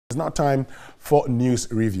It's now time for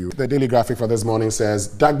news review. The Daily Graphic for this morning says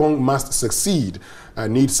Dagbon must succeed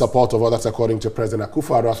and needs support of others, according to President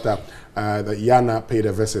Akufo-Addo, after the Yana paid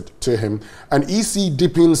a visit to him. And EC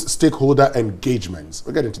deepens stakeholder engagements.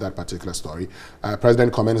 We'll get into that particular story.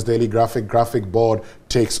 President comments Daily Graphic board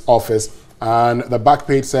takes office. And the back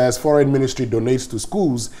page says Foreign Ministry donates to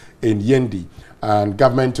schools in Yendi and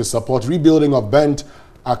government to support rebuilding of burnt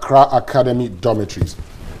Accra Academy dormitories.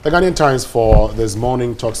 The Ghanaian Times for this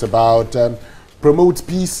morning talks about promote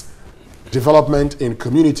peace, development in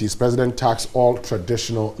communities. President tax all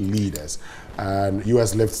traditional leaders. And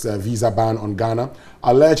U.S. lifts visa ban on Ghana.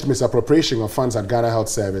 Alleged misappropriation of funds at Ghana Health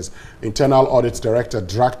Service. Internal Audit Director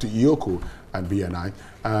dragged to EOCO and BNI.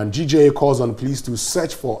 And GJA calls on police to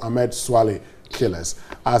search for Ahmed Swale killers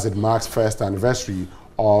as it marks first anniversary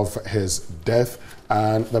of his death.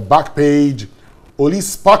 And the back page, Oli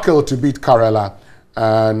sparkle to beat Karela.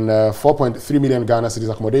 And 4.3 million Ghana cities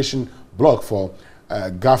accommodation block for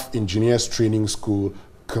GAF Engineers Training School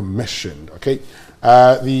commissioned. Okay,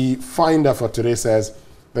 the finder for today says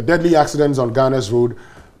the deadly accidents on Ghana's road,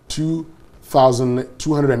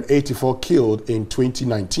 2,284 killed in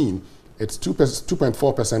 2019. It's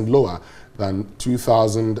 2.4% lower than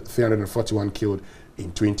 2,341 killed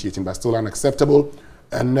in 2018, but still unacceptable.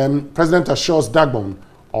 And President assures Dagbon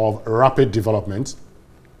of rapid development.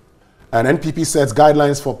 And NPP sets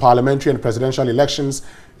guidelines for parliamentary and presidential elections,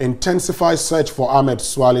 intensifies search for Ahmed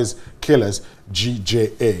Swale's killers,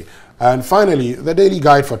 GJA. And finally, the Daily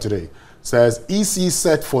Guide for today says EC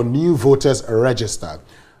set for new voters register.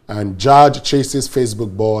 And judge chases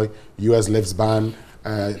Facebook boy, US lifts ban,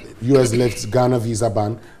 US lifts Ghana visa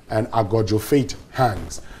ban, and Agojo fate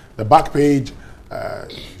hangs. The back page,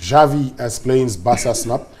 Javi explains Basa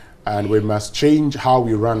snap, and we must change how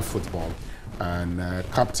we run football. And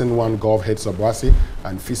Captain One Golf hits Obwasi,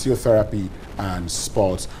 and Physiotherapy and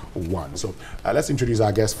Sports One. So let's introduce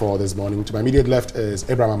our guest for this morning. To my immediate left is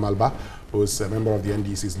Abraham Amalba, who's a member of the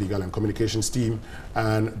NDC's Legal and Communications team,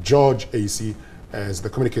 and George AC is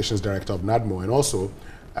the Communications Director of NADMO, and also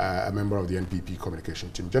a member of the NPP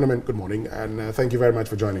Communication team. Gentlemen, good morning, and thank you very much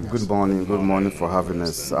for joining us. Good morning for having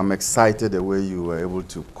us. I'm excited the way you were able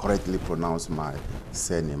to correctly pronounce my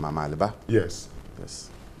surname, Amalba. Yes. Yes.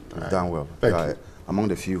 You've done well. Thank you. Among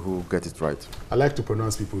the few who get it right. I like to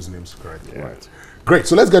pronounce people's names correctly. Yeah. Right. Great.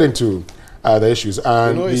 So let's get into the issues.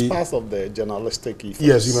 And it's part of the journalistic ethos.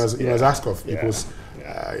 Yes, you must ask of people's.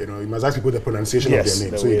 You must ask people the pronunciation of their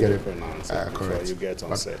name, so you get it correct. You get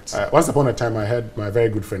on set. Once upon a time, I heard my very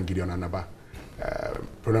good friend Gideon Anaba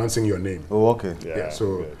pronouncing your name. Oh, okay. Yeah.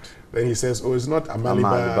 So. Good. Then he says, oh, it's not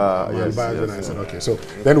Amaliba. Yes, then I said, okay, so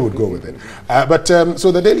then we would go with it.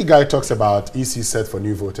 So the Daily Guide talks about EC set for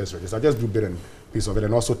new voters register. I'll just do a bit and piece of it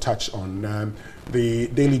and also touch on the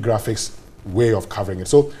Daily Graphics way of covering it.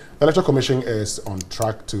 So the Electoral Commission is on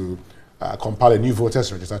track to compile a new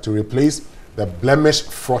voters register to replace the blemish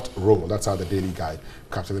fraught roll. That's how the Daily Guide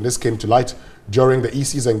captured it. And this came to light during the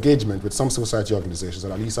EC's engagement with some civil society organizations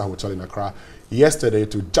at Alisa Hotel in Accra yesterday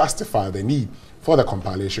to justify the need for the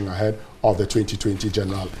compilation ahead of the 2020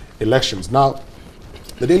 general elections. Now,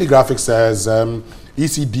 the Daily Graphic says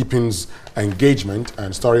EC deepens engagement,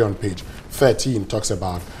 and story on page 13 talks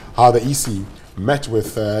about how the EC met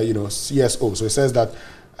with CSO. So it says that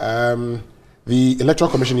the Electoral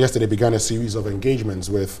Commission yesterday began a series of engagements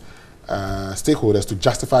with stakeholders to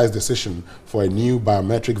justify its decision for a new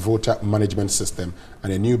biometric voter management system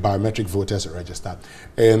and a new biometric voters register.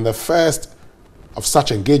 In the first of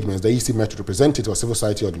such engagements, the EC met with representatives of civil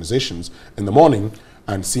society organizations in the morning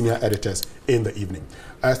and senior editors in the evening.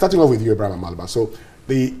 Starting off with you, Abraham Amalba. So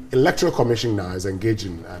the Electoral Commission now is engaged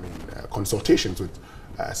in consultations with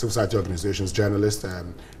civil society organizations, journalists.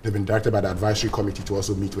 They've been directed by the advisory committee to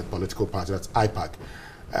also meet with political parties, that's IPAC.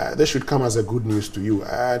 This should come as a good news to you.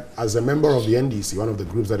 As a member of the NDC, one of the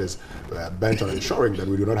groups that is bent on ensuring that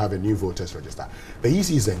we do not have a new voters register, the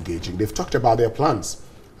EC is engaging. They've talked about their plans.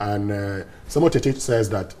 And Samuel Tete says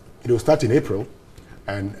that it will start in April,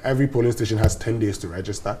 and every polling station has 10 days to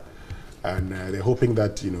register. And they're hoping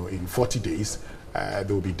that, in 40 days, they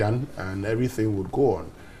will be done and everything would go on.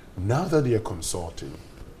 Now that they are consulting,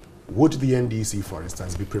 would the NDC, for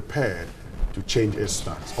instance, be prepared to change its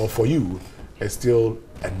stance? Or for you, it's still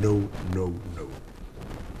a no, no, no?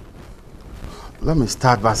 Let me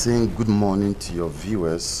start by saying good morning to your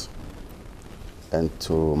viewers and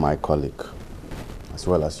to my colleague, as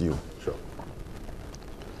well as you. Sure.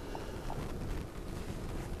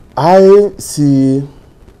 I see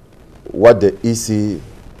what the EC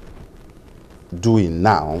doing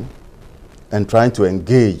now and trying to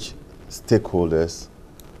engage stakeholders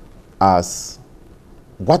as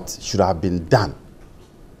what should have been done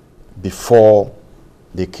before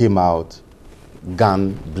they came out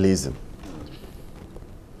gun blazing.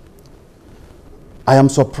 I am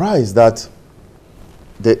surprised that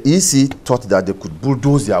the EC thought that they could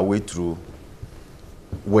bulldoze their way through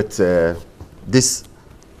with this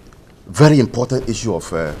very important issue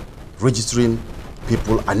of registering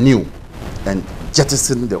people anew and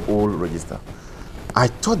jettisoning the old register. I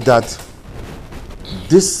thought that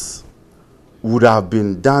this would have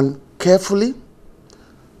been done carefully,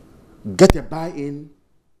 get a buy-in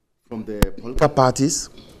from the political parties,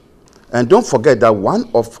 and don't forget that one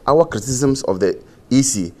of our criticisms of the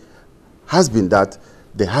EC has been that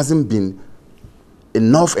there hasn't been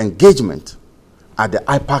enough engagement at the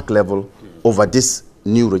IPAC level over this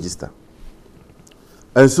new register.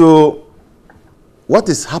 And so what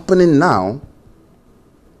is happening now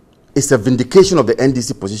is a vindication of the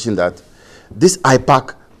NDC position that this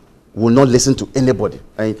IPAC will not listen to anybody.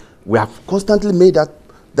 And we have constantly made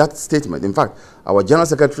that statement. In fact, our General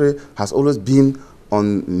Secretary has always been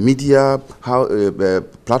on media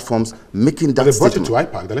platforms making that statement. They brought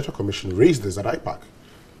it to IPAC. The Electoral Commission raised this at IPAC.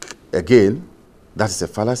 Again, that is a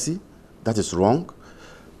fallacy. That is wrong.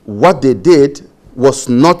 What they did was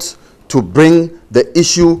not to bring the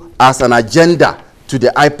issue as an agenda to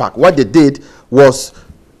the IPAC. What they did was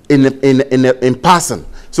in person.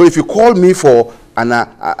 So if you call me for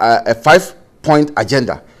a 5-point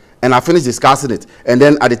agenda, and I finish discussing it, and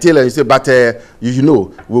then at the tail end you say, but you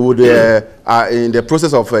know, we would in the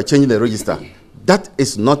process of changing the register. That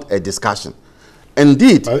is not a discussion.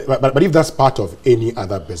 Indeed. But if that's part of any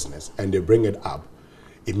other business and they bring it up,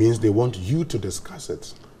 it means they want you to discuss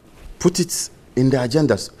it. Put it in the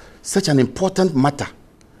agenda. Such an important matter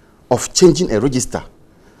of changing a register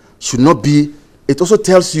should not be. It also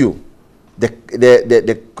tells you the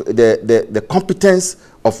competence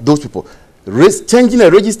of those people. Changing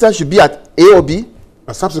a register should be at A or B.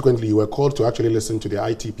 But subsequently, you were called to actually listen to the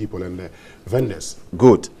IT people and the vendors.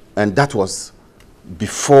 Good. And that was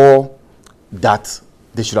before that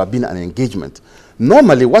there should have been an engagement.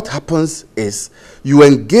 Normally, what happens is you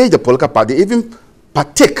engage the political party, even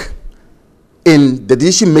partake in the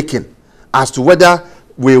decision making as to whether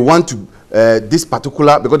we want to this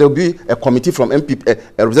particular, because there will be a committee from MPP,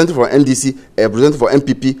 a representative from NDC, a representative for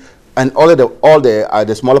MPP, and all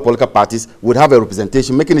the smaller political parties would have a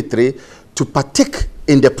representation, making it 3, to partake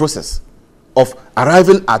in the process of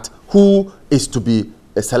arriving at who is to be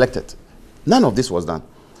selected. None of this was done.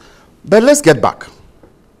 But let's get back.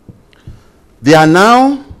 They are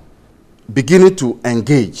now beginning to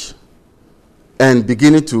engage and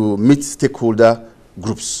beginning to meet stakeholder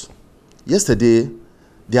groups. Yesterday,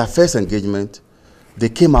 their first engagement, they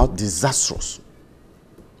came out disastrous.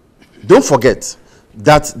 Don't forget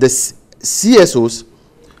that the CSOs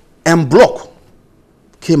en bloc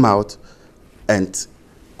came out and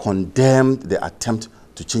condemned the attempt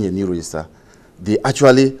to change a new register. They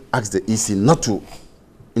actually asked the EC not to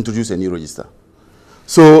introduce a new register.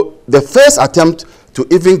 So the first attempt to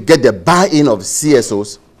even get the buy-in of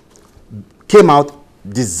CSOs came out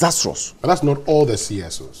disastrous. But that's not all the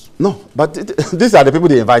CSOs. No, but these are the people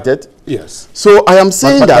they invited. Yes. So I am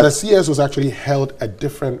saying but that the CSOs actually held a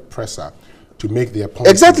different presser to make their point.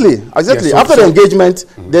 Exactly. Yes, after the engagement,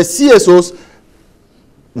 the CSOs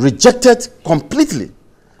rejected completely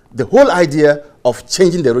the whole idea of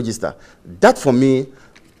changing the register. That, for me,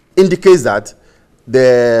 indicates that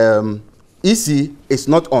the EC is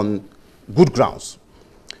not on good grounds.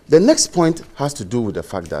 The next point has to do with the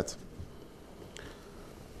fact that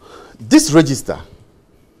this register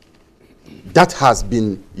that has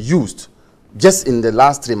been used just in the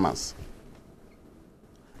last 3 months,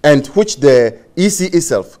 and which the EC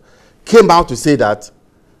itself came out to say that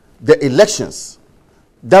the elections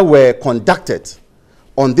that were conducted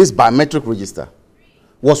on this biometric register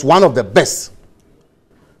was one of the best,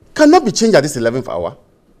 cannot be changed at this 11th hour.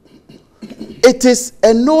 It is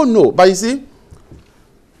a no-no. But you see,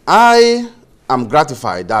 I am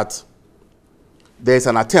gratified that there is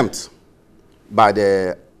an attempt by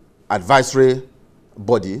the advisory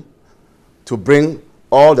body to bring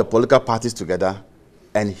all the political parties together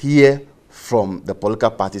and hear from the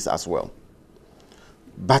political parties as well.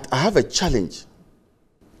 But I have a challenge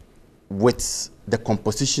with the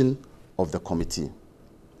composition of the committee.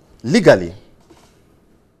 Legally,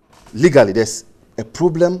 there's a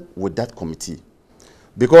problem with that committee,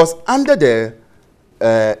 because under the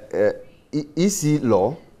EC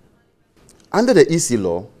law,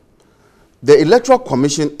 the Electoral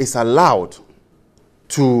Commission is allowed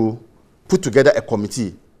to put together a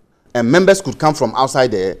committee, and members could come from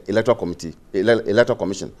outside the Electoral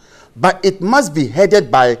Commission. But it must be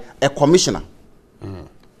headed by a commissioner.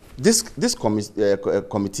 This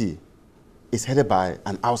committee is headed by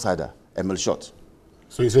an outsider, Emil Short.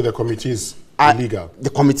 So you say the committee is illegal? The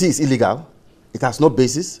committee is illegal. It has no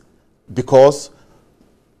basis because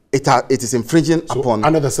it is infringing upon...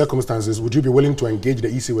 Under the circumstances, would you be willing to engage the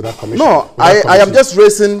EC with that commission? No, I am just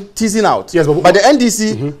teasing out. Yes, but the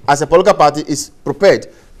NDC, as a political party, is prepared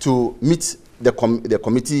to meet the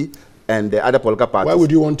committee and the other political parties. Why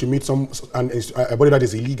would you want to meet a body that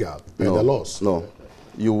is illegal by the laws? No,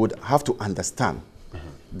 you would have to understand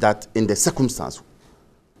that in the circumstance,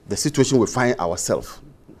 the situation we find ourselves,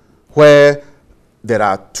 where there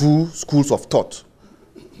are two schools of thought.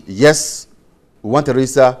 Yes, we want to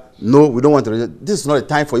register. No, we don't want to register. This is not a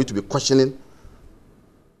time for you to be questioning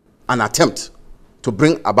an attempt to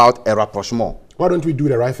bring about a rapprochement. Why don't we do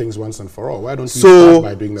the right things once and for all? Why don't we start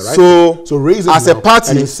by doing the right things? So raise it as a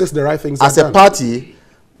party, and insist the right things as a party,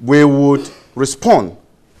 we would respond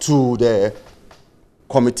to the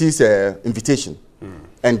committee's invitation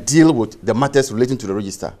and deal with the matters relating to the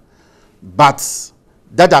register. But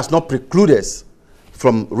that does not preclude us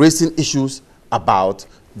from raising issues about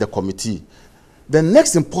the committee. The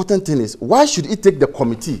next important thing is, why should it take the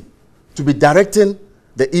committee to be directing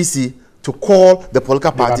the EC to call the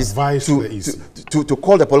political parties to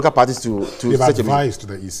call the political parties to They've advised to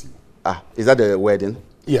the EC. Is that the wording?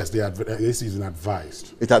 Yes, the EC is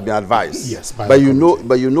advised. It has been advised. Yes, but you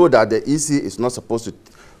know that the EC is not supposed to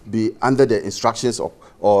be under the instructions of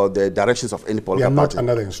or the directions of any political party. They are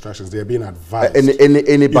not under the instructions. They are being advised.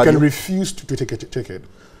 Anybody. You can refuse to take it.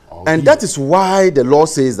 And that is why the law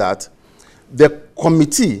says that the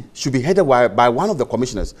committee should be headed by one of the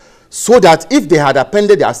commissioners, so that if they had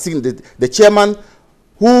appended their signature, the chairman,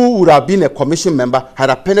 who would have been a commission member, had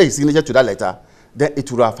appended his signature to that letter, then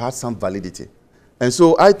it would have had some validity. And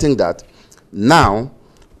so I think that now,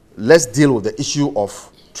 let's deal with the issue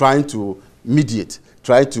of trying to mediate,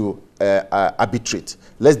 try to arbitrate.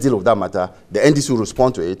 Let's deal with that matter. The NDC will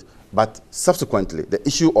respond to it, but subsequently, the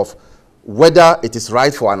issue of whether it is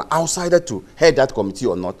right for an outsider to head that committee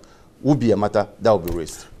or not would be a matter that will be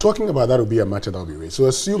raised. Talking about that will be a matter that will be raised. So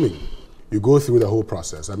assuming you go through the whole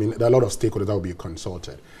process, I mean, there are a lot of stakeholders that will be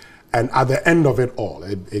consulted. And at the end of it all,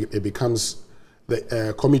 it becomes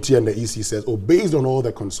the committee and the EC says, oh, based on all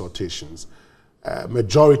the consultations,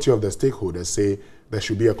 majority of the stakeholders say there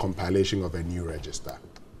should be a compilation of a new register.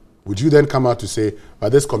 Would you then come out to say,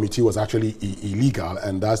 but this committee was actually illegal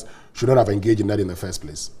and thus should not have engaged in that in the first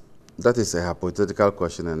place? That is a hypothetical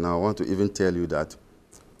question, and now I want to even tell you that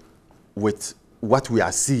with what we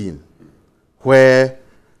are seeing, where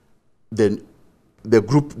the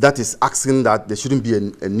group that is asking that there shouldn't be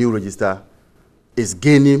a new register is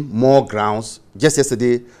gaining more grounds. Just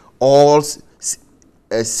yesterday, all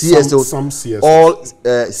CSOs, some CSOs, all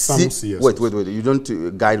some CSOs. Wait, you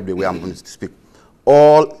don't guide the way I'm going to speak.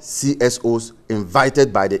 All CSOs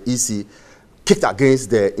invited by the EC kicked against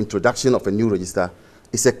the introduction of a new register.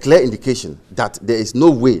 It's a clear indication that there is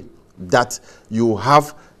no way that you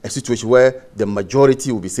have a situation where the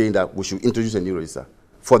majority will be saying that we should introduce a new register.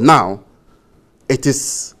 For now, it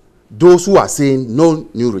is those who are saying no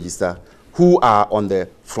new register who are on the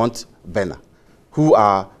front burner, who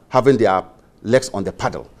are having their legs on the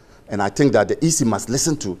paddle. And I think that the EC must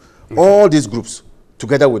listen to all these groups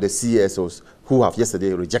together with the CSOs who have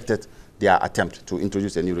yesterday rejected their attempt to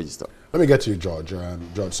introduce a new register. Let me get to you, George.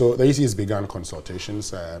 George, so the EC has begun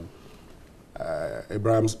consultations.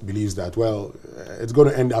 Abraham believes that, well, it's going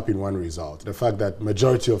to end up in one result. The fact that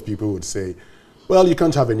majority of people would say, well, you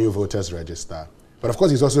can't have a new voters register. But of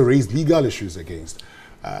course, he's also raised legal issues against,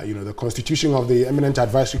 the constitution of the Eminent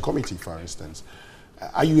Advisory Committee, for instance.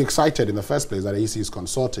 Are you excited in the first place that the EC is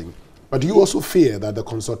consulting? But do you also fear that the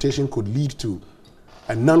consultation could lead to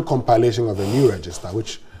a non-compilation of a new register,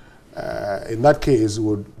 which in that case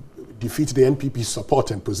would defeat the NPP's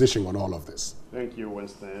support and position on all of this? Thank you,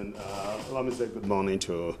 Winston. Let me say good morning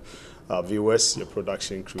to our viewers, your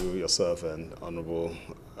production crew, yourself, and Honorable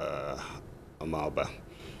Amalba.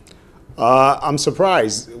 I'm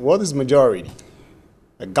surprised. What is majority?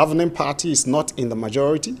 A governing party is not in the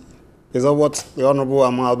majority? Is that what the Honorable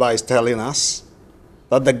Amalba is telling us?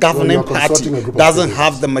 That the governing party doesn't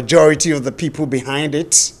have the majority of the people behind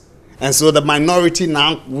it, and so the minority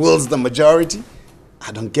now wills the majority?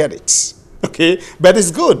 I don't get it. Okay, but it's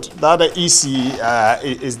good that the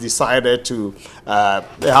EC is decided to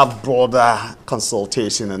have broader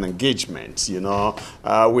consultation and engagement. You know,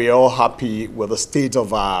 we're all happy with the state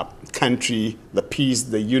of our country, the peace,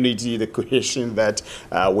 the unity, the cohesion that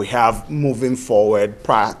we have moving forward,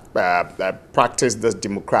 practice this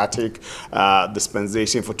democratic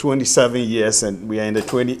dispensation for 27 years, and we are in the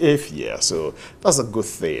 28th year. So that's a good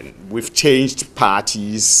thing. We've changed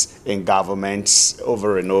parties in governments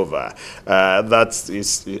over and over. That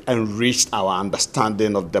is enriched our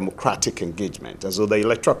understanding of democratic engagement. And so the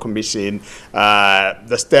Electoral Commission,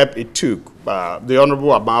 the step it took, the Honorable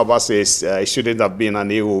Amaba says it shouldn't have been an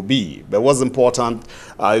AOB. But what's important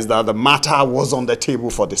is that the matter was on the table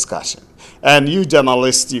for discussion. And you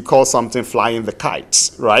journalists, you call something flying the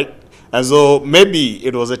kites, right? And so maybe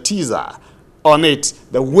it was a teaser on it.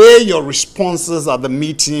 The way your responses at the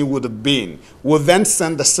meeting would have been would then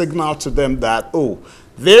send a signal to them that, oh,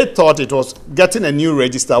 they thought it was getting a new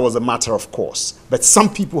register was a matter of course. But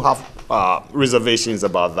some people have reservations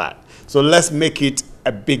about that. So let's make it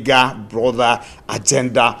a bigger, broader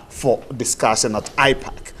agenda for discussion at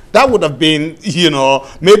IPAC. That would have been, you know,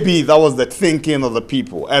 maybe that was the thinking of the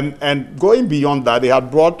people. And going beyond that, they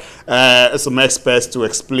had brought some experts to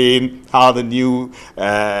explain how the new,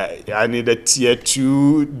 I need a tier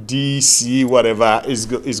 2, DC, whatever, is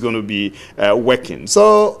going to be working.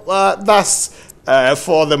 So that's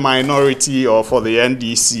for the minority or for the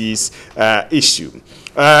NDC's issue.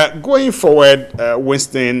 Going forward,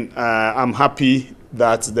 Winston, I'm happy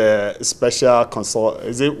that the special consult,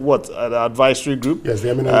 is it what, the advisory group? Yes,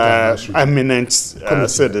 the eminent advisory. Eminent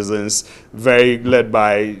citizens, very led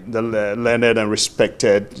by the learned and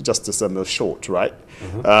respected Justice Emil Short, right?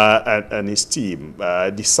 And his team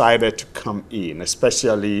decided to come in,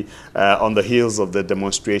 especially on the heels of the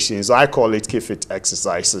demonstrations. I call it kifit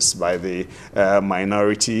exercises by the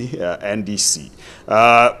minority NDC.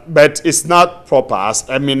 But it's not proper as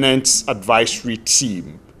eminent advisory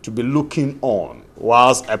team to be looking on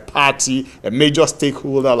whilst a party, a major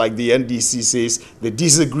stakeholder like the NDC says they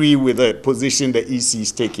disagree with the position the EC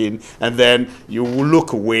is taking, and then you will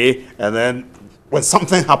look away, and then when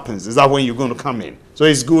something happens, is that when you're going to come in? So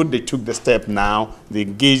it's good they took the step now, they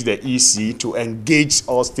engaged the EC to engage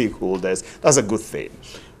all stakeholders. That's a good thing.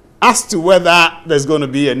 As to whether there's going to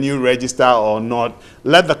be a new register or not,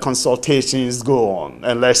 let the consultations go on,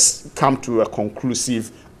 and let's come to a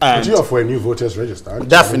conclusive. But you are for a new voters register.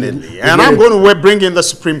 Definitely. And I'm going to bring in the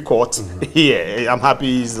Supreme Court here. I'm happy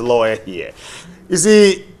he's the lawyer here. You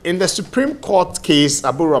see, in the Supreme Court case,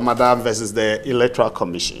 Abu Ramadan versus the Electoral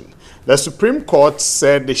Commission, the Supreme Court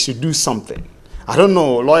said they should do something. I don't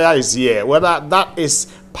know, lawyer is here, whether that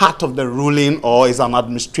is part of the ruling or is an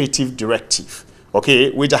administrative directive, okay,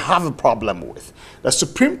 which I have a problem with. The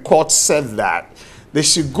Supreme Court said that they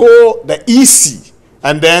should go, the EC,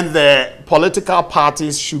 and then the political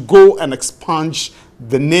parties should go and expunge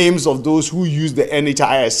the names of those who use the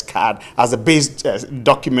NHIS card as a base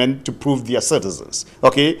document to prove their citizens.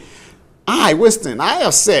 Okay? Winston, I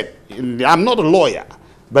have said, I'm not a lawyer,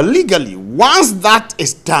 but legally, once that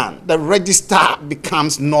is done, the register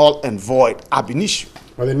becomes null and void ab initio.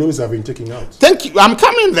 Well, the names have been taken out. Thank you. I'm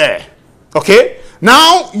coming there. Okay?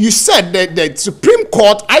 Now, you said that the Supreme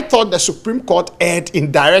Court, I thought the Supreme Court erred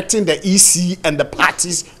in directing the EC and the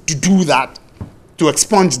parties to do that, to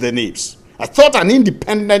expunge the names. I thought an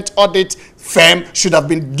independent audit firm should have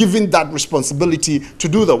been given that responsibility to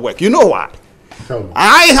do the work. You know what? Tell me.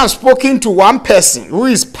 I have spoken to one person who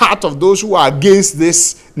is part of those who are against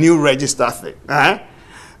this new register thing.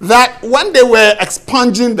 That when they were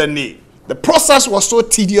expunging the name, the process was so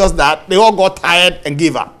tedious that they all got tired and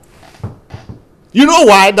gave up. You know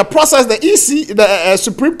why? The process, the EC, the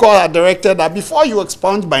Supreme Court had directed that before you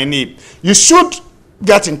expunge my name, you should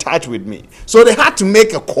get in touch with me. So they had to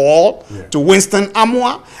make a call to Winston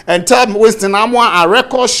Amwa and tell Winston Amwa, our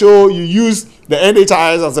records show you use the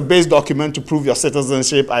NHIS as a base document to prove your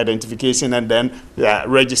citizenship identification and then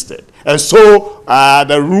registered. And so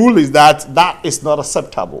the rule is that that is not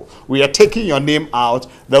acceptable. We are taking your name out.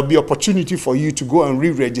 There'll be opportunity for you to go and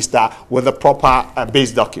re-register with a proper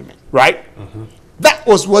base document, right? That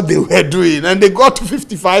was what they were doing, and they got to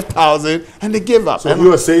 55,000 and they gave up. So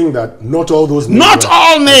you are saying that not all those names. Not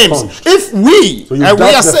all names. Expunged. If we, So we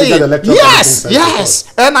are saying, yes, yes,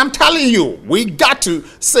 yes, and I'm telling you, we got to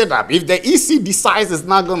set up. If the EC decides it's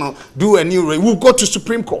not going to do a new rate, we'll go to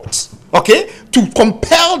Supreme Court, okay, to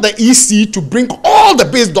compel the EC to bring all the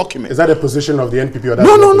base documents. Is that a position of the NPP or that?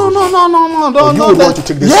 No. You would want to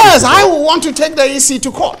take this. Yes, I would want to take the EC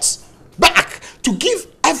to court back to give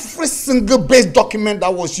every single base document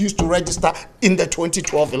that was used to register in the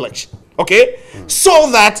 2012 election. Okay?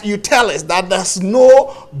 So that you tell us that there's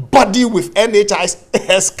nobody with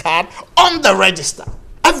NHIS card on the register.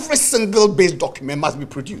 Every single base document must be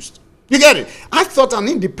produced. You get it? I thought an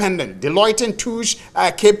independent, Deloitte & Touche,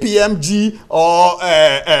 KPMG, or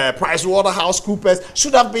PricewaterhouseCoopers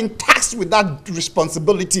should have been tasked with that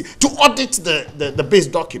responsibility to audit the base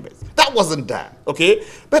documents. That wasn't done, okay?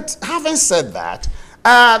 But having said that,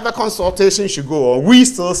 the consultation should go on. We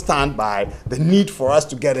still stand by the need for us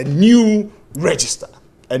to get a new register.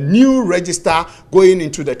 A new register going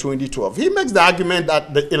into the 2012. He makes the argument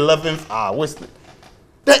that the 11th hour wasted.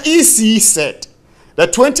 The EC said the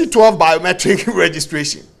 2012 biometric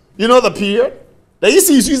registration, you know the period? The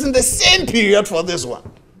EC is using the same period for this one.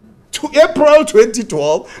 To April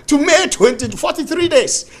 2012 to May 43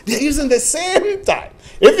 days. They're using the same time.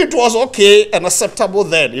 If it was okay and acceptable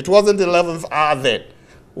then, it wasn't the 11th hour then.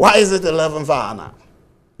 Why is it 11th hour now?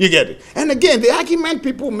 You get it? And again, the argument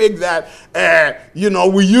people make that,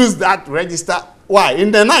 we use that register. Why?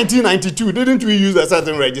 In the 1992, didn't we use a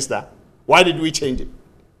certain register? Why did we change it?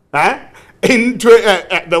 Huh?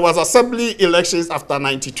 There was assembly elections after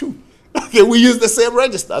 92. Okay, we used the same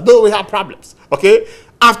register, though we had problems. Okay?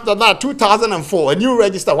 After that, 2004, a new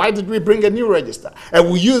register. Why did we bring a new register?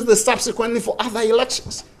 And we used this subsequently for other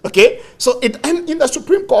elections. Okay? So and in the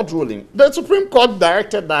Supreme Court ruling, the Supreme Court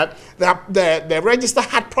directed that the register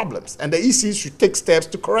had problems and the EC should take steps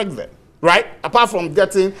to correct them. Right? Apart from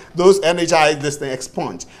getting those NHI this thing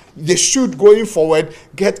expunged, they should, going forward,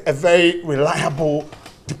 get a very reliable,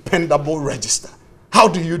 dependable register. How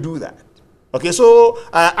do you do that? Okay, so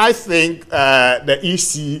I think the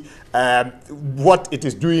EC, what it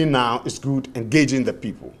is doing now is good, engaging the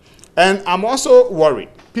people. And I'm also worried.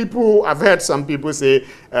 I've heard some people say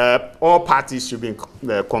all parties should be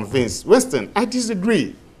convinced. Winston, I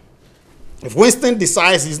disagree. If Winston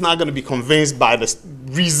decides he's not going to be convinced by the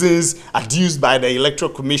reasons adduced by the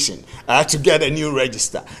Electoral Commission to get a new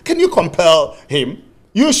register, can you compel him?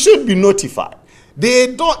 You should be notified.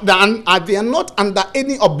 They are not under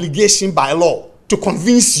any obligation by law to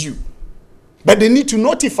convince you, but they need to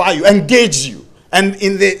notify you, engage you, and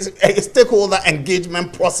in the stakeholder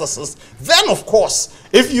engagement processes. Then, of course,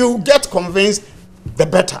 if you get convinced, the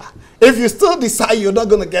better. If you still decide you're not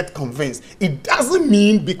going to get convinced, it doesn't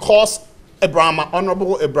mean because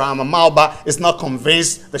Honorable Abraham Malba is not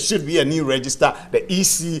convinced there should be a new register, the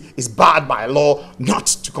EC is barred by law not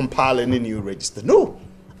to compile any new register. No,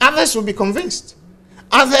 others will be convinced.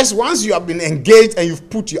 Others, once you have been engaged and you've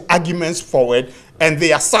put your arguments forward and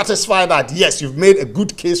they are satisfied that, yes, you've made a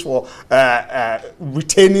good case for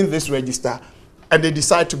retaining this register, and they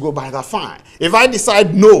decide to go by that, fine. If I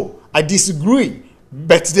decide, no, I disagree,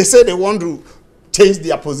 but they say they want to change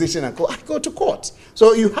their position and I go to court.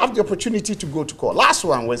 So you have the opportunity to go to court. Last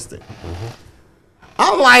one, Wednesday.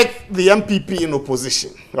 Unlike the MPP in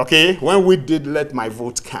opposition, okay, when we did Let My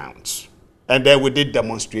Vote Count, and then we did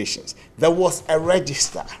demonstrations, there was a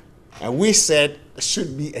register, and we said there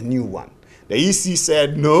should be a new one. The EC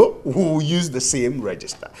said, no, we will use the same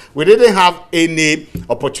register. We didn't have any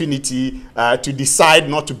opportunity to decide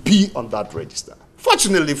not to be on that register.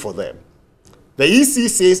 Fortunately for them, the EC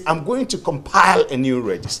says, I'm going to compile a new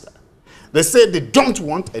register. They say they don't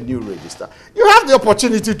want a new register. You have the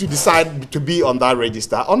opportunity to decide to be on that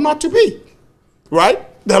register or not to be, right?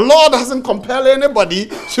 The law doesn't compel anybody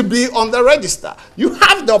to be on the register. You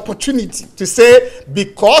have the opportunity to say,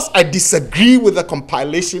 because I disagree with the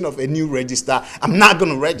compilation of a new register, I'm not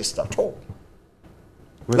going to register at all.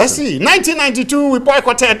 Let's see. 1992, we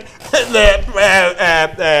boycotted the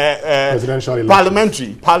presidential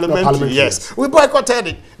parliamentary, yes. We boycotted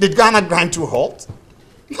it. Did Ghana grind to a halt?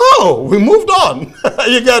 No, we moved on.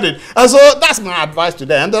 You get it? And so that's my advice to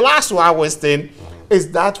them. And the last one, Winston,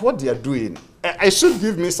 is that what they are doing, it should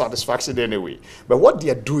give me satisfaction anyway. But what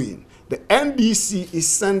they are doing, the NDC is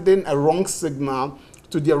sending a wrong signal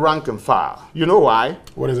to their rank and file. You know why?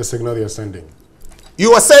 What is the signal they are sending?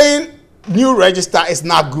 You are saying new register is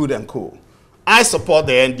not good and cool. I support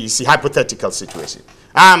the NDC, hypothetical situation.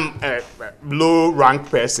 I'm a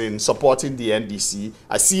low-rank person supporting the NDC.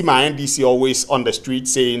 I see my NDC always on the street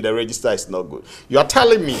saying the register is not good. You're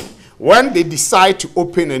telling me when they decide to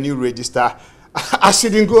open a new register, I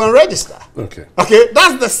shouldn't go and register. Okay. Okay,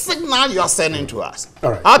 that's the signal you are sending to us.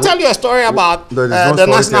 All right. I'll tell you a story about the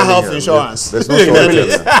National Health Insurance. There's no story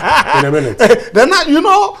in a minute. You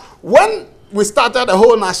know, when we started the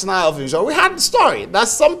whole National Health Insurance, we had the story that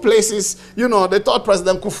some places, you know, they thought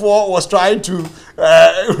President Kufuor was trying to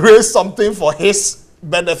raise something for his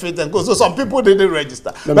benefit and go. So some people didn't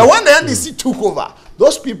register. But when the NDC took over,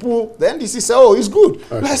 those people, the NDC said, oh, it's good.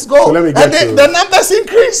 Okay. Let's go. So and the numbers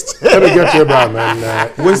increased. Let me get to Abraham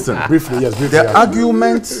and Winston. Briefly, yes. Briefly, the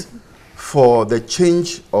argument for the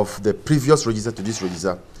change of the previous register to this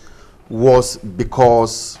register was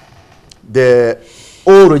because the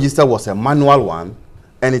old register was a manual one,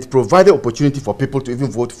 and it provided opportunity for people to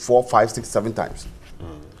even vote 4, 5, 6, 7 times.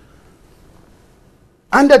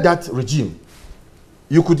 Under that regime,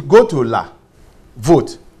 you could go to La,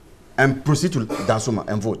 vote, and proceed to Dansuma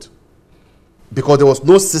and vote. Because there was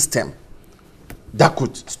no system that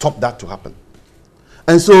could stop that to happen.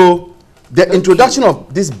 And so the introduction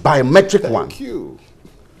of this biometric one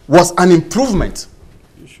was an improvement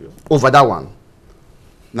over that one.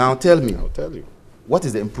 Now tell me, I'll tell you. what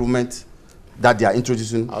is the improvement that they are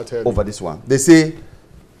introducing over this one? They say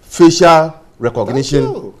facial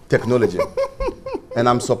recognition technology. And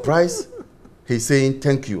I'm surprised he's saying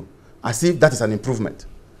thank you, as if that is an improvement.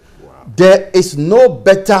 Wow. There is no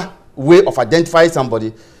better way of identifying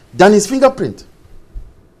somebody than his fingerprint.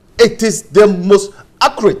 It is the most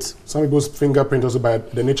accurate. Some people's fingerprint also, by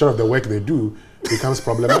the nature of the work they do, becomes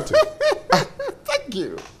problematic. Thank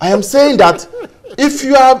you. I am saying that if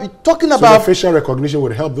you are talking about... So the facial recognition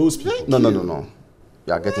would help those people. No.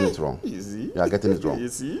 You are getting it wrong. Easy. You are getting it wrong.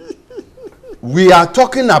 Easy. We are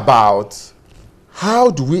talking about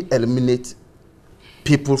how do we eliminate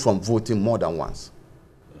people from voting more than once.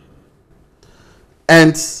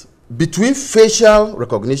 And between facial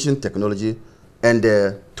recognition technology and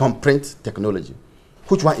the thumbprint technology,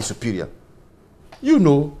 which one is superior? You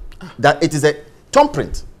know that it is a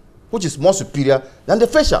thumbprint which is more superior than the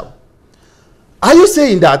facial. Are you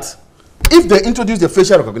saying that if they introduce the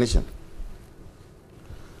facial recognition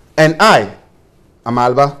and I,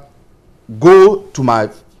 Amalba, go to my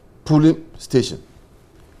polling station,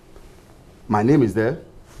 my name is there,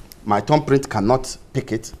 my thumbprint cannot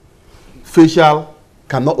pick it, facial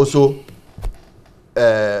cannot also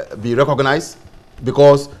be recognized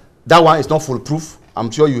because that one is not foolproof? I'm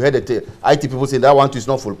sure you heard the IT people say that one too is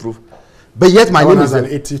not foolproof. But yet my name is an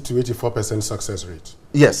 80 to 84% success rate.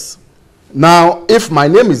 Yes. Now, if my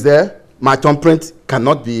name is there, my thumbprint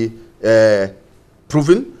cannot be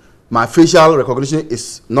proven, my facial recognition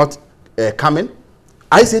is not coming,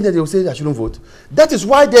 I say that they will say that I shouldn't vote. That is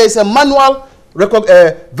why there is a manual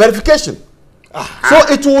verification. So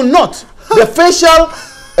it will not, the facial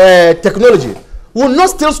technology will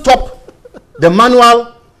not still stop the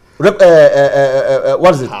manual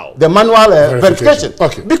what is it? How? The manual verification.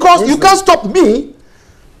 Okay. Because you can't stop me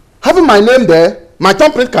having my name there, my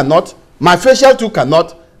thumbprint cannot, my facial too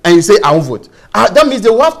cannot, and you say I won't vote. That means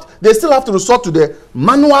they still have to resort to the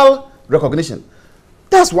manual recognition.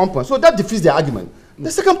 That's one point. So that defeats the argument.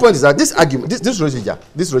 The second point is that this argument, this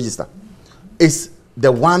register is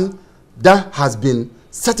the one that has been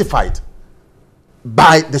certified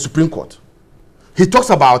by the Supreme Court. He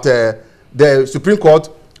talks about the Supreme Court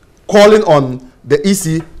calling on the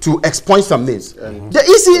EC to expunge some names. The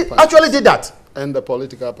EC actually did that. And the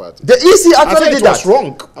political party. The EC actually did that. It was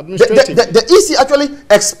wrong administratively. The EC actually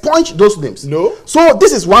expunged those names. No. So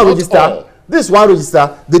this is one Not register. all. This is one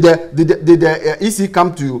register. Did the EC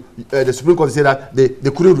come to the Supreme Court and say that they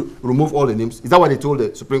couldn't remove all the names? Is that what they told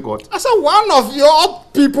the Supreme Court? I said one of your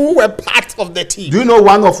people were part of the team. Do you know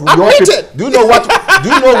one of your people? Do you know what? Do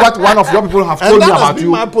you know what one of your people have told me about you?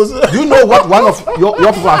 Do you know what one of your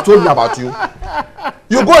people have told me about you?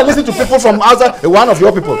 You go and listen to people from outside. One of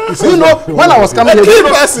your people. Do you know when I was coming here? Do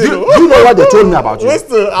you know what they told me about you?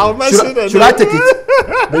 I'll mention it. Should I take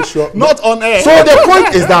it? Make sure. Not on air. So the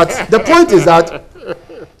point is that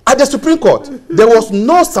at the Supreme Court there was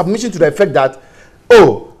no submission to the effect that,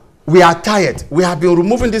 oh, we are tired. We have been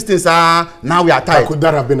removing these things. Now we are tired. Could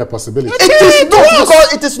that have been a possibility? It is not,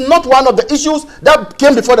 because it is not one of the issues that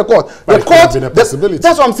came before the court. The But it could have been a possibility.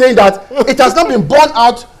 That's what I'm saying, that it has not been borne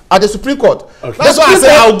out at the Supreme Court. Okay. That's why I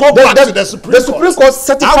say I'll go back to the Supreme Court. The Supreme Court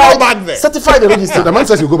I'll go back there. certified the register. So the man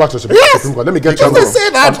says you go back to the Supreme Court. Let me get Because they say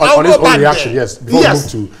that, I'll on his go own back reaction. there. Yes, before we move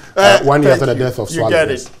to 1 year after the death of You Swallow.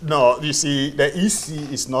 get it. No, you see, the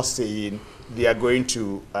EC is not saying they are going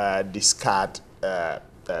to discard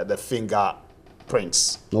the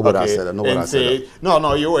fingerprints. Nobody has said that. Nobody has said that.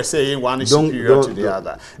 No, you were saying one is Don't- superior to don't- the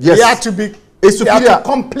other. Yes. They have to be. It's they have superior. to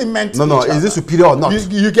complement. No, each is other. it superior or not?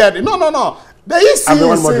 You get it. No. The EC I'm the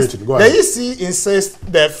one insists. moderating. Go The ahead. EC insists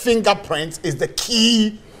the fingerprint is the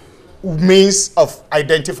key means of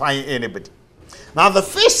identifying anybody. Now the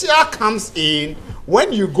facial comes in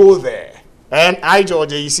when you go there. And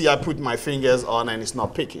Georgia, you see, I put my fingers on and it's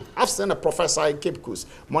not picking. I've seen a professor in Cape Coast,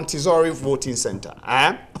 Montessori Voting Center,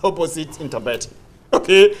 opposite Interbet.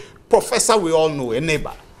 Okay, professor we all know, a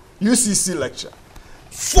neighbor, UCC lecture.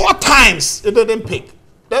 4 times it didn't pick.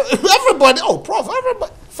 Everybody,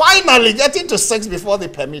 everybody. Finally getting to 6 before they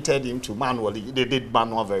permitted him to manually, they did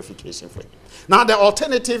manual verification for him. Now the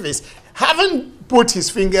alternative is, having put his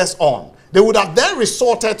fingers on, they would have then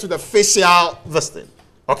resorted to the facial this thing.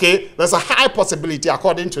 Okay, there's a high possibility,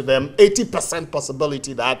 according to them, 80%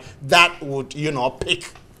 possibility that that would, you know,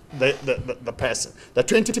 pick the person. The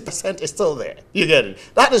 20% is still there. You get it?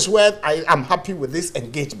 That is where I am happy with this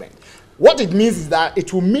engagement. What it means is that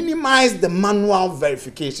it will minimize the manual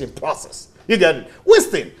verification process. You get it?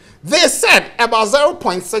 Winston, they said about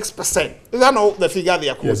 0.6%. Is that not the figure they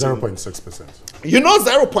are quoting? Yeah, 0.6%. You know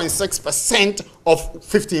 0.6% of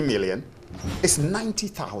 50 million is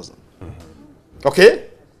 90,000. Okay?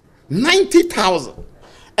 90,000.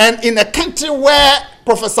 And in a country where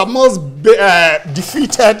Professor Mills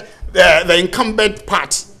defeated the incumbent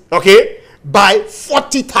party, okay, by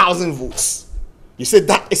 40,000 votes. You say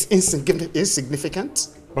that is insignificant?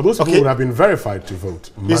 But those people would have been verified to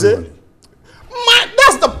vote manually.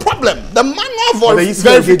 That's the problem. The manual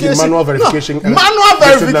verification. Manual verification. Manual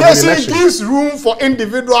verification gives room for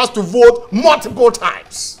individuals to vote multiple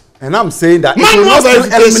times. And I'm saying that manual it will not still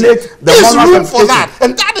eliminate the manual verification. For that.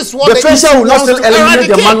 And that is what the facial will not still eliminate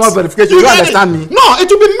the manual verification. You understand me? No, it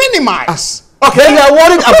will be minimized. Okay, you are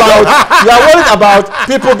worried about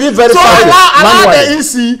people being verified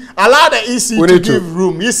manually. Allow the EC to give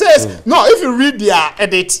room. He says no. If you read their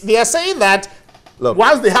edit, they are saying that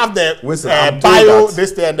once they have the bio,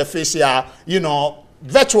 this and the facial, you know,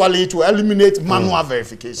 virtually to eliminate manual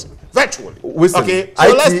verification. Virtually. Okay. So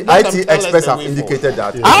IT experts have indicated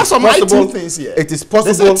that. I have some IT things here. It is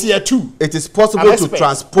possible. Tier 2. It is possible to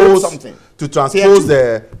transpose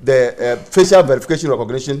the facial verification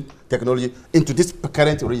recognition technology into this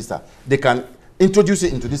current register. They can introduce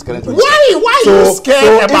it into this current register. Why are you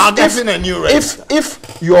scared about getting a new register?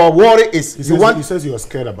 If your worry is he says you're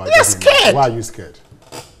scared about it. You're scared. Why are you scared?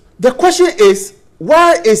 The question is,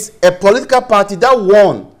 why is a political party that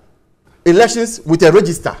won elections with a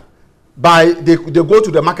register they go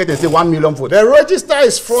to the market and say 1 million votes? The register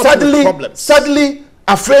is fraught with problems. Suddenly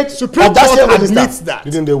afraid Supreme of that Court same admits register. that.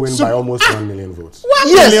 Didn't they win by almost 1 million votes?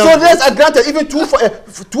 Yes, so let's granted even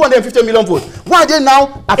 250 million votes. Why are they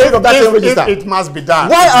now afraid of that same register? It must be done.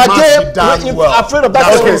 Why are they afraid of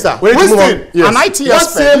that same register? Listen, an IT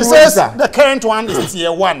expert says the current one is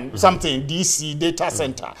tier 1, something, DC data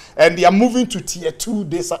center, and they are moving to tier 2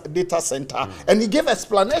 data center, and he gave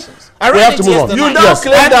explanations. We have to move on. You now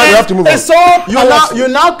claim that we have to move on. You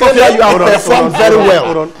now claim that you have performed very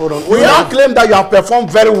well. Hold on. You now claim that you have performed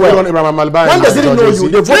very well. When they didn't know you,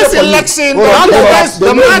 they voted this for election, you.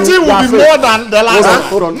 the margin will be more than the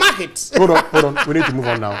last market. Hold on. We need to move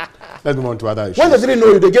on now. Let's move on to other issues. When they didn't know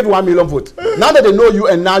you, they gave 1 million votes. Now that they know you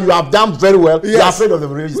and now you have done very well, you are afraid of the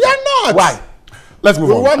register. We are not. Why? Let's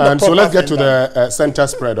move on. So let's get to the center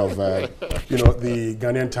spread of the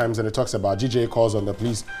Ghanaian Times, and it talks about GJ calls on the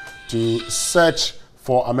police to search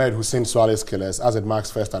for Ahmed Hussein Swale's killers as it marks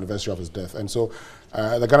first anniversary of his death. And so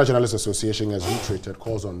the Ghana Journalists Association has reiterated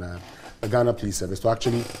calls on the Ghana Police Service to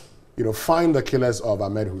actually, find the killers of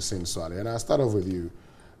Ahmed Hussein Swale. And I'll start off with you,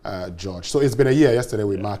 George. So it's been a year. Yesterday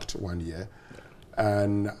we marked 1 year.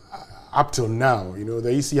 And up till now,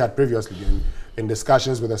 the EC had previously been in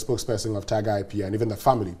discussions with the spokesperson of Tiger IP and even the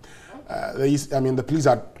family. The police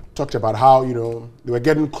had talked about how, they were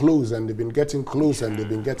getting close and they've been getting close and they've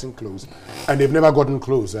been getting close. And they've never gotten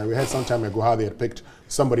close. And we heard some time ago how they had picked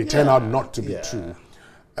somebody, turned out not to be true.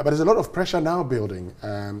 But there's a lot of pressure now building,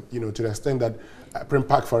 to the extent that Prim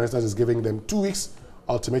Park, for instance, is giving them 2 weeks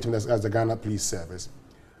ultimatum as the Ghana Police Service.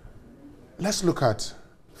 Let's look at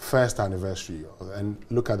first anniversary and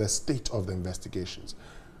look at the state of the investigations.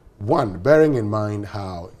 One, bearing in mind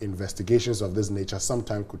how investigations of this nature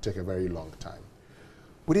sometimes could take a very long time.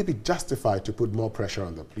 Would it be justified to put more pressure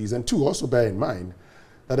on the police? And two, also bear in mind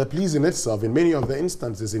that the police in itself, in many of the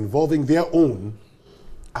instances involving their own,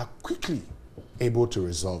 are quickly able to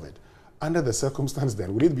resolve it. Under the circumstance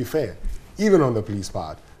then, would it be fair, even on the police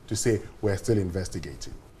part, to say we're still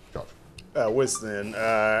investigating? George. Winston,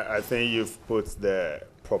 I think you've put the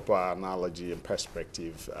proper analogy and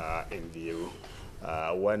perspective in view.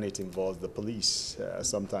 When it involves the police,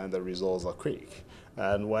 sometimes the results are quick.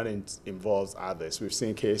 And when it involves others, we've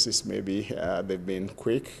seen cases maybe they've been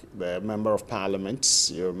quick. The Member of Parliament,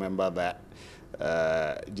 you remember that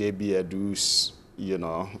J.B. Adu's,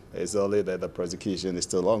 it's only that the prosecution is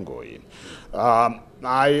still ongoing.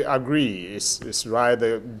 I agree. It's right.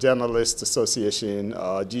 The Journalists Association,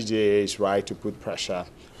 GJA, is right to put pressure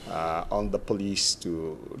on the police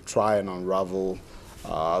to try and unravel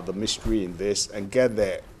the mystery in this and get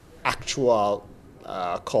the actual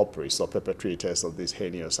culprits or perpetrators of this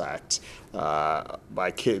heinous act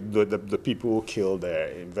by the people who killed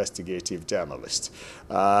the investigative journalist.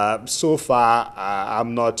 So far,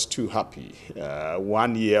 I'm not too happy.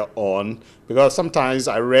 1 year on, because sometimes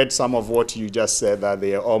I read some of what you just said, that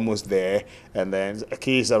they are almost there, and then a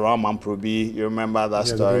case around Mamprobi, you remember that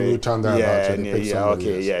story?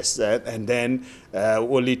 Okay, yes. And then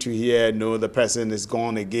only to hear, no, the person is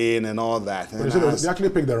gone again and all that. And they actually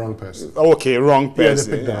picked the wrong person. Okay, wrong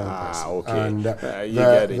person. Yeah, they picked the wrong person. Okay. And you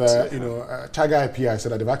get it. You know, Tiger IPI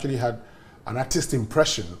said that they've actually had an artist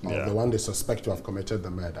impression of the one they suspect to have committed the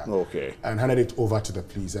murder. Okay. And handed it over to the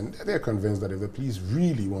police. And they're convinced that if the police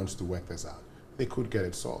really wants to work this out, they could get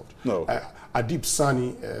it solved. No. Adib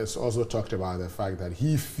Sani has also talked about the fact that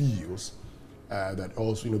he feels that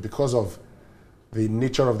also, you know, because of the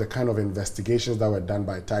nature of the kind of investigations that were done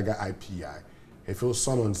by Tiger IPI, he feels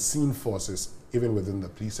some unseen forces, even within the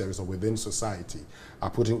police service or within society, are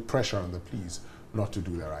putting pressure on the police not to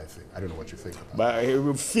do the right thing. I don't know what you think about that.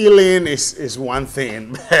 But feeling is one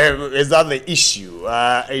thing. Is that the issue?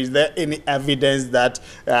 Is there any evidence that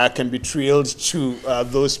can be trailed to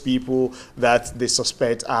those people that they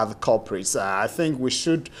suspect are the culprits? I think we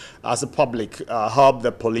should, as a public, help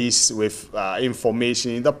the police with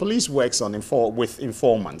information. The police works on with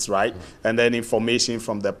informants, right? And then information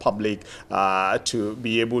from the public to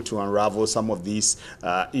be able to unravel some of these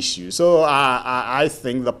issues. So I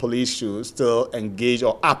think the police should still engage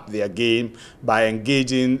or up their game by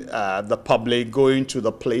engaging the public, going to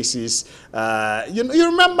the places. You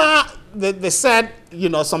remember they said, you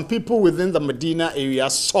know, some people within the Medina area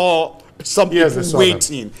saw some people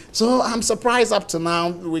waiting. So I'm surprised up to now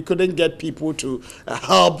we couldn't get people to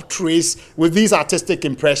help trace with these artistic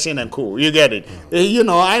impression and co. You get it? You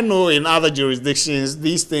know, I know in other jurisdictions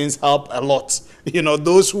these things help a lot. You know,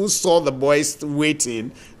 those who saw the boys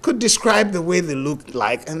waiting could describe the way they looked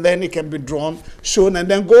like, and then it can be drawn, shown, and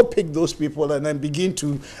then go pick those people and then begin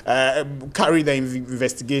to carry the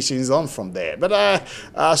investigations on from there. But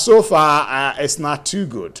so far, it's not too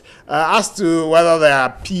good. As to whether there are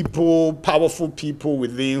people, powerful people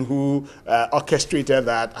within who orchestrated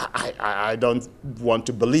that, I don't want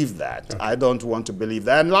to believe that. I don't want to believe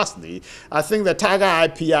that. And lastly, I think the Tiger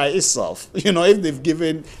IPI itself, you know, if they've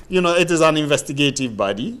given, you know, it is an investigative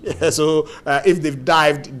body. So if they've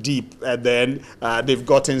dived deep, and then they've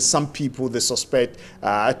gotten some people they suspect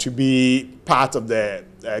to be part of the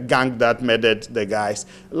gang that murdered the guys,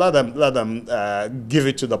 let them give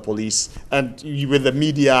it to the police, and with the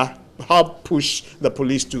media help push the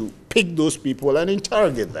police to pick those people and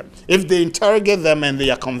interrogate them. If they interrogate them and they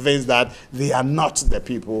are convinced that they are not the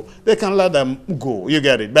people, they can let them go. You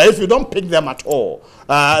get it? But if you don't pick them at all,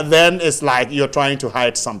 then it's like you're trying to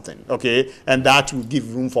hide something, okay? And that will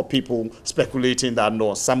give room for people speculating that,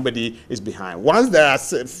 no, somebody is behind. Once there are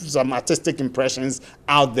some artistic impressions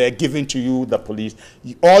out there given to you, the police,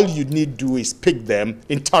 all you need to do is pick them,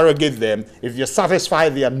 interrogate them. If you're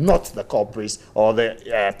satisfied they are not the culprits or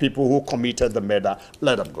the people who committed the murder,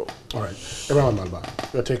 let them go. All right. Abraham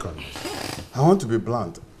Malba, your take on this? I want to be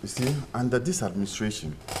blunt. You see, under this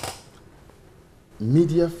administration,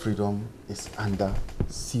 media freedom is under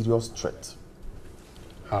serious threat.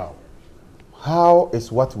 How? How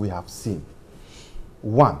is what we have seen.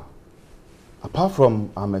 One, apart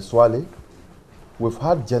from Ahmed Swale, we've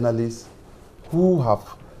had journalists who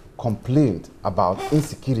have complained about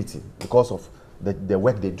insecurity because of the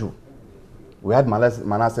work they do. We had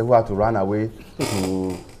Manasseh who had to run away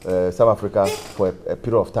to South Africa for a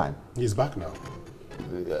period of time. He's back now.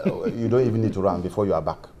 You don't even need to run before you are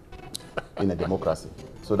back in a democracy.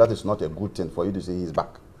 So that is not a good thing for you to say he's back.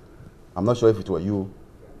 I'm not sure if it were you,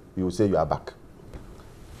 you would say you are back.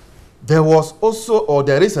 There was also, or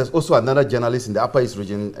there is also another journalist in the Upper East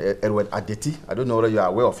region, Edward Adeti. I don't know whether you are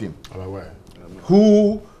aware of him. I'm aware.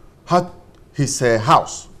 Who had his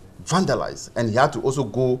house vandalized, and he had to also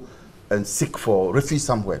go and seek for refuge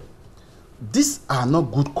somewhere. These are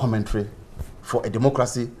not good commentary for a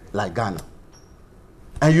democracy like Ghana.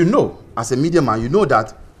 And you know, as a media man, you know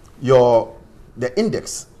that the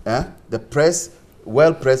index, the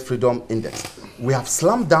World Press Freedom Index, we have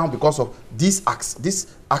slammed down because of these acts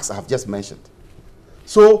I have just mentioned.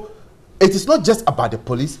 So it is not just about the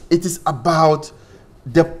police, it is about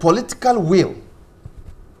the political will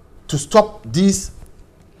to stop these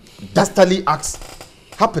dastardly acts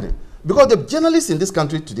happening. Because the journalists in this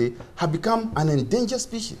country today have become an endangered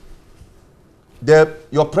species.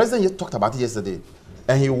 Your president just talked about it yesterday,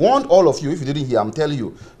 and he warned all of you, if you didn't hear, I'm telling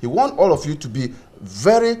you, he warned all of you to be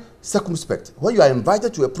very circumspect. When you are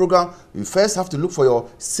invited to a program, you first have to look for your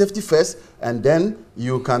safety first, and then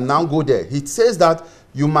you can now go there. He says that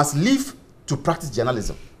you must leave to practice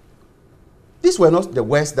journalism. These were not the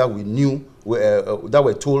words that we knew, that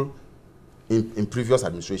were told in previous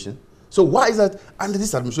administration. So why is that under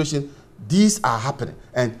this administration, these are happening,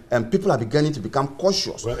 and people are beginning to become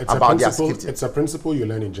cautious about their security? It's a principle you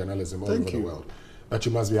learn in journalism all over the world, that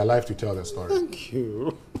you must be alive to tell the story. Thank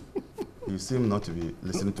you. You seem not to be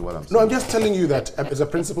listening to what I'm saying. No, I'm just telling you that it's a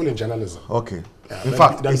principle in journalism. Okay. Yeah, in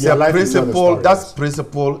fact, it's a principle. That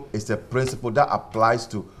principle is a principle that applies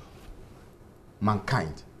to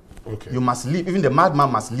mankind. Okay. You must live. Even the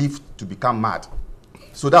madman must live to become mad.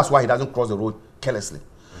 So that's why he doesn't cross the road carelessly.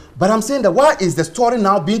 But I'm saying that why is the story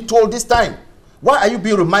now being told this time? Why are you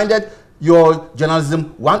being reminded your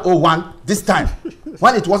journalism 101 this time?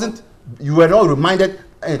 When it wasn't, you were not reminded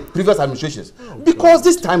in previous administrations. Because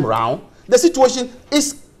this time round, the situation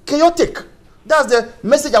is chaotic. That's the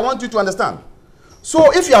message I want you to understand.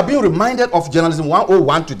 So if you are being reminded of journalism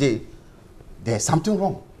 101 today, there's something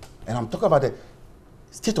wrong. And I'm talking about the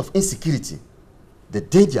state of insecurity, the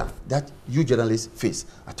danger that you journalists face.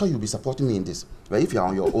 I thought you'd be supporting me in this. But if you're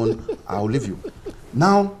on your own, I'll leave you.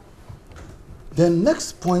 Now, the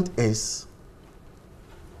next point is,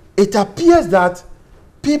 it appears that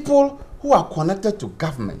people who are connected to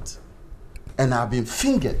government and have been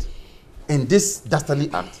fingered in this dastardly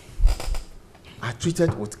act are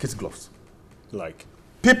treated with kid gloves. Like?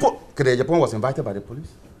 People, Kede Japan was invited by the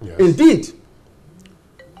police. Yes. Indeed.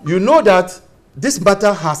 You know that this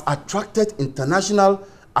matter has attracted international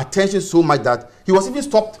attention so much that he was even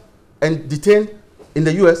stopped and detained in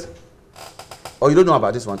the US. Or you don't know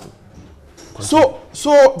about this one too? So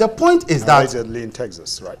the point is that... Allegedly in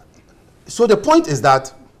Texas, right? So the point is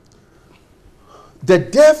that the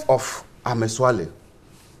death of Ameswale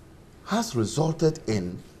has resulted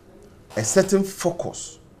in a certain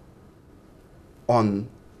focus on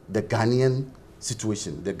the Ghanaian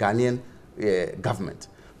situation, the Ghanaian government.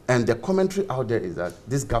 And the commentary out there is that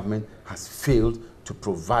this government has failed to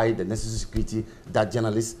provide the necessary security that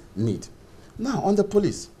journalists need. Now, on the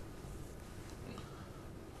police,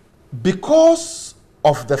 because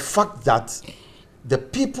of the fact that the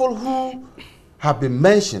people who have been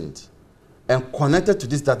mentioned and connected to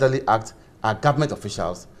this Dastardly Act are government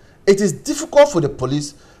officials, it is difficult for the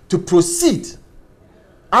police to proceed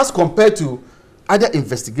as compared to other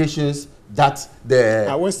investigations that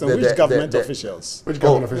which government officials? Which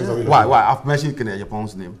government officials are we looking Why? at? Why? I've mentioned Kene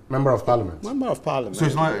Japon's name. Member of Parliament. Member of Parliament. So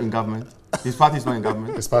he's not in government? His party is not in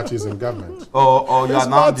government? His party is in government. Or you are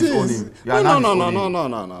now disowning him?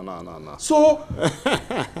 No. So,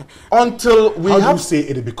 until we How do you have... say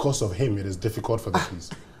it is because of him it is difficult for the police?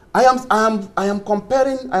 I am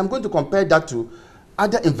going to compare that to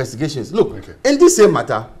other investigations. Look, Okay. in this same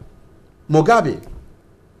matter, Mugabe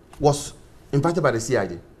was invited by the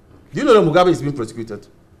CID. Do you know that Mugabe is being prosecuted?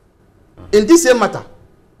 In this same matter,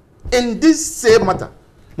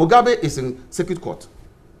 Mugabe is in circuit court.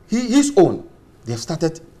 His own, they have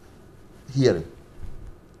started hearing,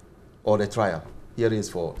 or the trial. Hearing is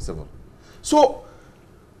for civil. So,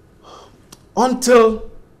 until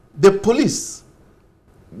the police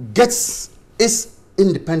gets its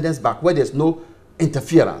independence back, where there's no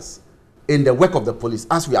interference in the work of the police,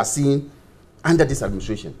 as we are seeing under this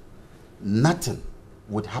administration, nothing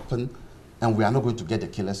would happen, and we are not going to get the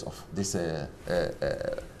killers of this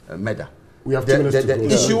murder. We have 2 minutes to go.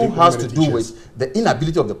 The issue has to do with the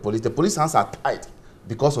inability of the police. The police hands are tied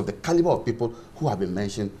because of the caliber of people who have been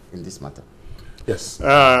mentioned in this matter. Yes.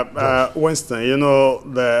 Winston, you know,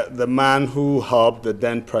 the man who helped the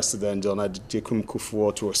then President John Adjei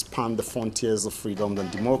Kufuor to expand the frontiers of freedom and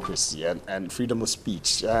democracy and freedom of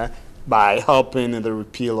speech by helping in the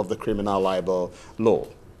repeal of the criminal libel law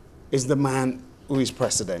is the man who is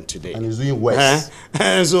president today. And he's doing worse.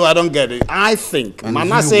 And so I don't get it. I think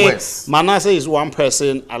Manasseh is one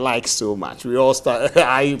person I like so much.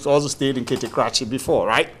 I also stayed in Kitikrachi before,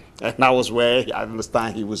 right? And that was where I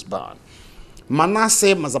understand he was born.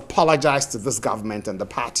 Manasseh must apologize to this government and the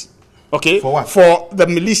party. Okay? For what? For the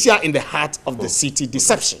militia in the heart of the city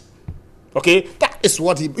deception. Okay? That is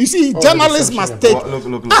what he... You see, journalists must take...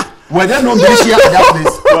 Look. Were there no militia at that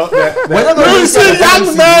place? You see,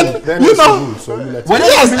 young men, you know... Were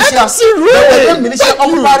there militia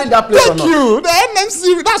occupying that place or not? Thank you. The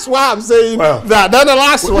NMC, that's why I'm saying Well, that. Then the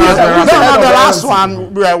last one... the last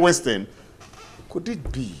one, we are wasting. Could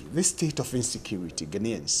it be this state of insecurity,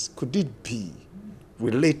 Ghanaians, could it be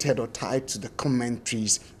related or tied to the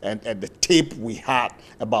commentaries and the tape we had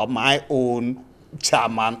about my own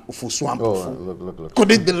Chairman Ofosu Ampofo. Oh, look.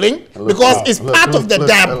 Could it be linked? Because it's part of the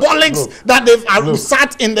diabolics that they've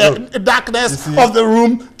sat in the darkness of the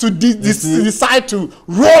room to decide to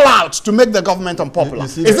roll out to make the government unpopular.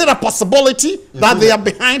 Is it a possibility that they are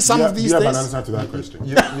behind some of these things? You have an answer to that question.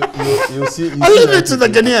 I leave it to the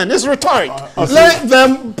Ghanaian. It's rhetoric. Let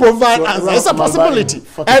them provide answers. It's a possibility.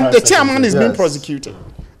 And the chairman is being prosecuted.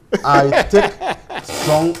 I take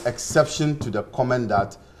strong exception to the comment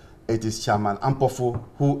that it is Chairman Ampofo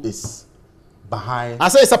who is behind. I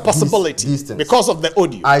say it's a possibility these things. Because of the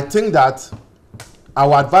audio. I think that I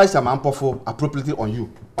will advise Chairman Ampofo appropriately on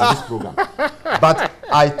you on this program. But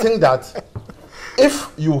I think that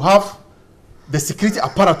if you have the security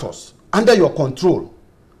apparatus under your control,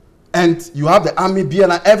 and you have the army,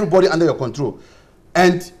 BNI, everybody under your control,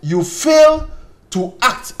 and you fail to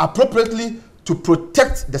act appropriately to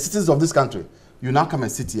protect the citizens of this country, you now come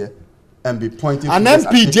and sit here and be pointing. An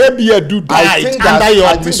MP JB died under your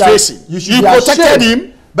administration. You protected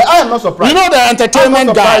him. But I am not surprised. You know the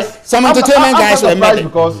entertainment guy. Some entertainment guys were murdered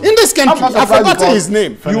in this country. I've forgotten his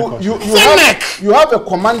name. You have a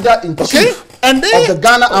commander in chief of the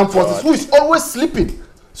Ghana Armed Forces who is always sleeping.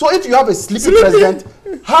 So if you have a sleeping president,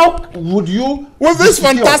 how would you with this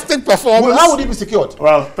fantastic performance? How would he be secured?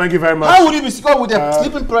 Well, thank you very much. How would he be secured with a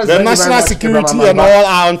sleeping president? The national security and all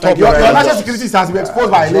are on top. Your national security has been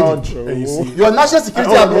exposed by a lady. Your national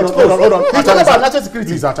security has been exposed. Hold on. He's talking about national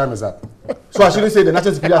security. Please, our time is up. So I shouldn't say the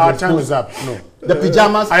national security has been exposed. Our time is up. No. The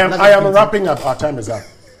pajamas. I am wrapping up. Our time is up.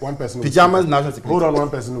 One person. Pajamas, national security. Hold on, one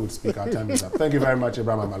person who would speak. Our time is up. Thank you very much,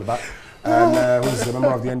 Abraham Amaliba, and who is a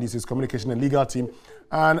member of the NDC's communication and legal team.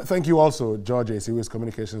 And thank you also, George AC, who is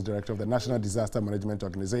Communications Director of the National Disaster Management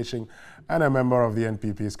Organization and a member of the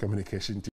NPP's communication team.